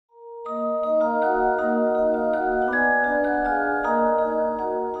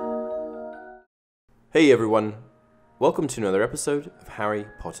Hey everyone, welcome to another episode of Harry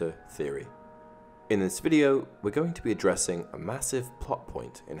Potter Theory. In this video, we're going to be addressing a massive plot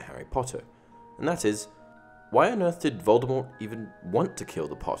point in Harry Potter, and that is, why on earth did Voldemort even want to kill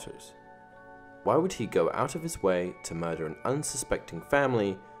the Potters? Why would he go out of his way to murder an unsuspecting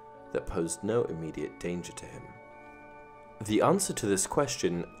family that posed no immediate danger to him? The answer to this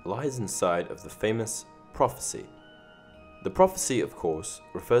question lies inside of the famous prophecy. The prophecy, of course,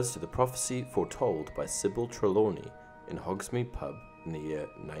 refers to the prophecy foretold by Sybil Trelawney in Hogsmeade Pub in the year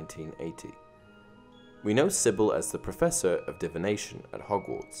 1980. We know Sybil as the Professor of Divination at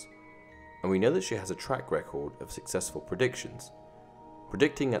Hogwarts, and we know that she has a track record of successful predictions,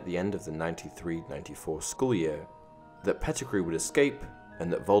 predicting at the end of the 93-94 school year that Pettigrew would escape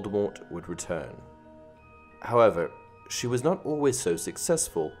and that Voldemort would return. However, she was not always so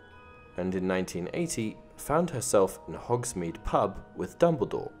successful, and in 1980 found herself in a Hogsmeade Pub with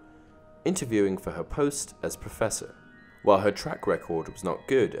Dumbledore, interviewing for her post as professor. While her track record was not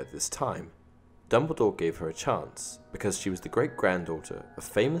good at this time, Dumbledore gave her a chance because she was the great-granddaughter of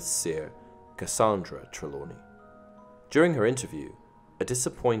famous seer Cassandra Trelawney. During her interview, a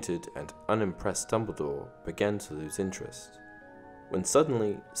disappointed and unimpressed Dumbledore began to lose interest, when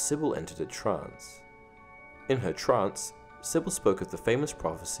suddenly Sybil entered a trance. In her trance, Sybil spoke of the famous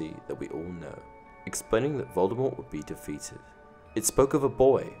prophecy that we all know, explaining that Voldemort would be defeated. It spoke of a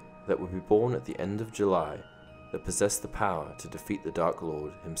boy that would be born at the end of July that possessed the power to defeat the Dark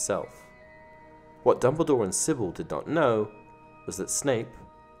Lord himself. What Dumbledore and Sybil did not know was that Snape,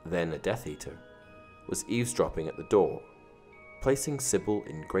 then a Death Eater, was eavesdropping at the door, placing Sybil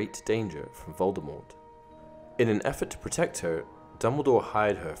in great danger from Voldemort. In an effort to protect her, Dumbledore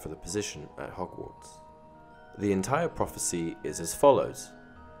hired her for the position at Hogwarts. The entire prophecy is as follows.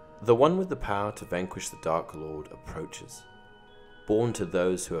 The one with the power to vanquish the Dark Lord approaches. Born to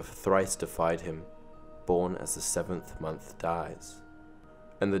those who have thrice defied him, born as the 7th month dies.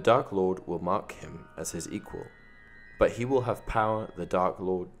 And the Dark Lord will mark him as his equal, but he will have power the Dark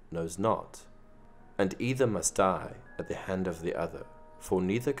Lord knows not, and either must die at the hand of the other, for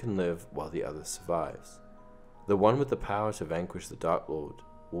neither can live while the other survives. The one with the power to vanquish the Dark Lord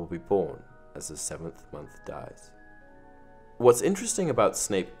will be born as the 7th month dies. What's interesting about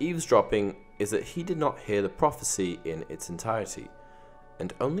Snape eavesdropping is that he did not hear the prophecy in its entirety,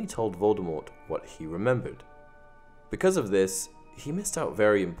 and only told Voldemort what he remembered. Because of this, he missed out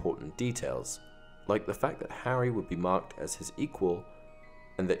very important details, like the fact that Harry would be marked as his equal,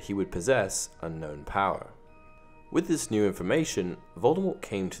 and that he would possess unknown power. With this new information, Voldemort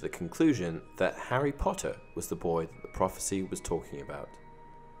came to the conclusion that Harry Potter was the boy that the prophecy was talking about.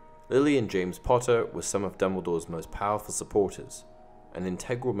 Lily and James Potter were some of Dumbledore's most powerful supporters, and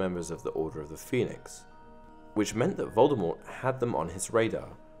integral members of the Order of the Phoenix, which meant that Voldemort had them on his radar.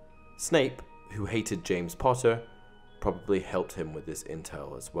 Snape, who hated James Potter, probably helped him with this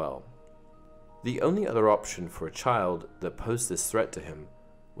intel as well. The only other option for a child that posed this threat to him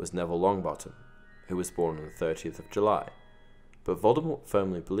was Neville Longbottom, who was born on the 30th of July, but Voldemort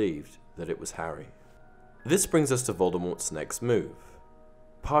firmly believed that it was Harry. This brings us to Voldemort's next move.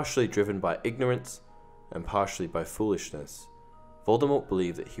 Partially driven by ignorance and partially by foolishness, Voldemort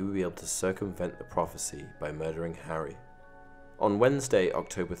believed that he would be able to circumvent the prophecy by murdering Harry. On Wednesday,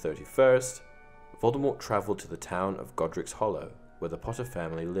 October 31st, Voldemort travelled to the town of Godric's Hollow, where the Potter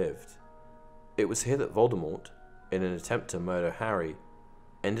family lived. It was here that Voldemort, in an attempt to murder Harry,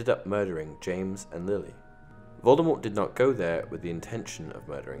 ended up murdering James and Lily. Voldemort did not go there with the intention of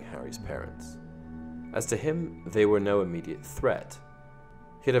murdering Harry's parents. As to him, they were no immediate threat.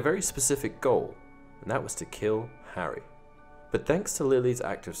 He had a very specific goal, and that was to kill Harry. But thanks to Lily's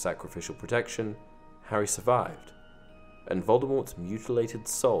act of sacrificial protection, Harry survived, and Voldemort's mutilated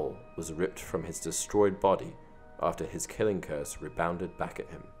soul was ripped from his destroyed body after his killing curse rebounded back at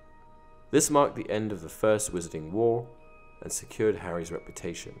him. This marked the end of the First Wizarding War and secured Harry's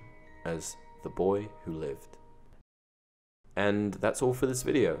reputation as the boy who lived. And that's all for this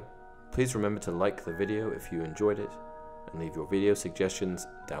video. Please remember to like the video if you enjoyed it, and leave your video suggestions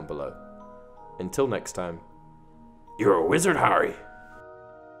down below. Until next time, you're a wizard, Harry!